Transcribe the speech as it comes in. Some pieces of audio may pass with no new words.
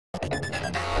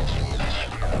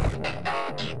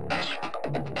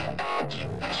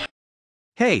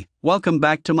Hey, welcome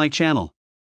back to my channel.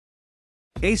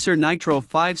 Acer Nitro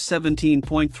 5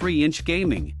 17.3-inch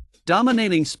gaming,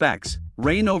 dominating specs,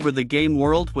 reign over the game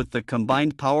world with the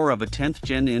combined power of a 10th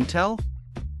gen Intel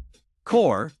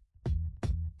Core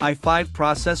i5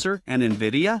 processor and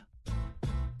NVIDIA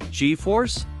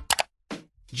GeForce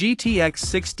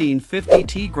GTX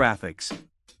 1650 graphics.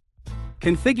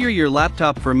 Configure your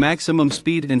laptop for maximum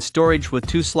speed and storage with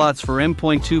 2 slots for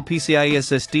M.2 PCIe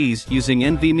SSDs using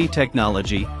NVMe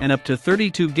technology and up to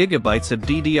 32 GB of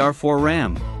DDR4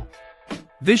 RAM.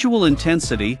 Visual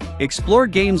intensity: explore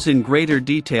games in greater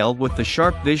detail with the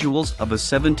sharp visuals of a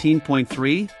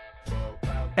 17.3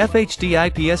 FHD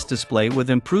IPS display with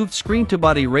improved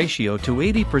screen-to-body ratio to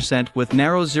 80% with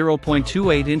narrow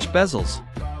 0.28-inch bezels.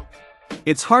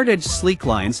 Its hard-edged sleek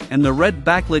lines and the red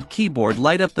backlit keyboard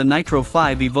light up the Nitro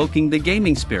 5, evoking the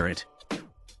gaming spirit.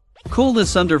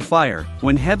 Coolness under fire: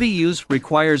 when heavy use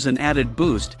requires an added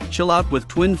boost, chill out with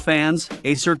twin fans.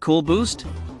 Acer Cool Boost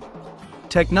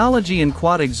technology and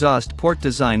quad exhaust port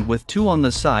design with 2 on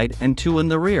the side and 2 in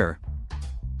the rear.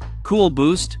 Cool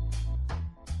Boost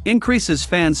increases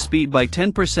fan speed by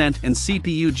 10% and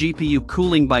CPU-GPU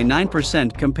cooling by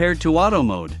 9% compared to auto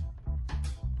mode.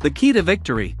 The key to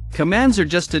victory: commands are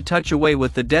just a touch away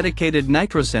with the dedicated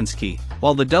NitroSense key,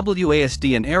 while the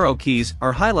WASD and arrow keys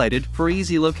are highlighted for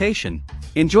easy location.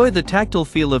 Enjoy the tactile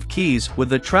feel of keys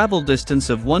with a travel distance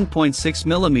of 1.6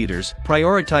 mm.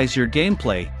 Prioritize your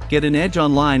gameplay: get an edge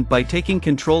online by taking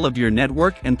control of your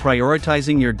network and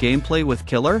prioritizing your gameplay with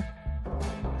Killer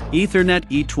Ethernet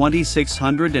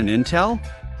E2600 and Intel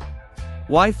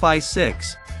Wi-Fi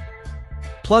 6.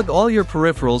 Plug all your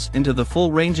peripherals into the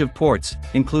full range of ports,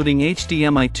 including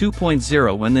HDMI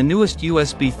 2.0 and the newest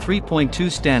USB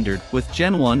 3.2 standard with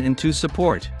Gen 1 and 2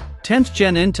 support. 10th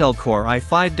Gen Intel Core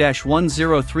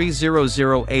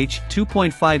i5-10300H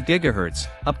 2.5 GHz,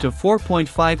 up to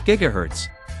 4.5 GHz.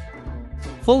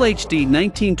 Full HD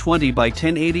 1920 by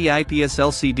 1080 IPS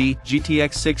LCD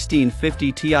GTX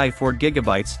 1650 Ti 4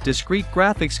 GB discrete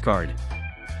graphics card.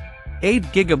 8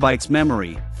 GB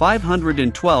memory,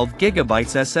 512 GB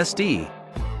SSD.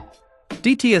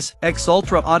 DTS X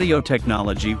Ultra audio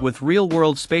technology with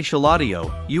real-world spatial audio,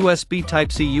 USB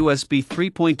Type-C USB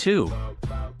 3.2.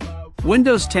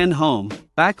 Windows 10 Home,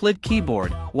 backlit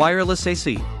keyboard, wireless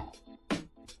AC.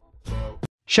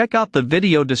 Check out the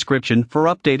video description for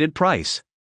updated price.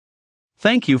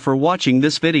 Thank you for watching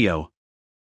this video.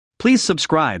 Please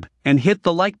subscribe and hit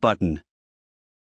the like button.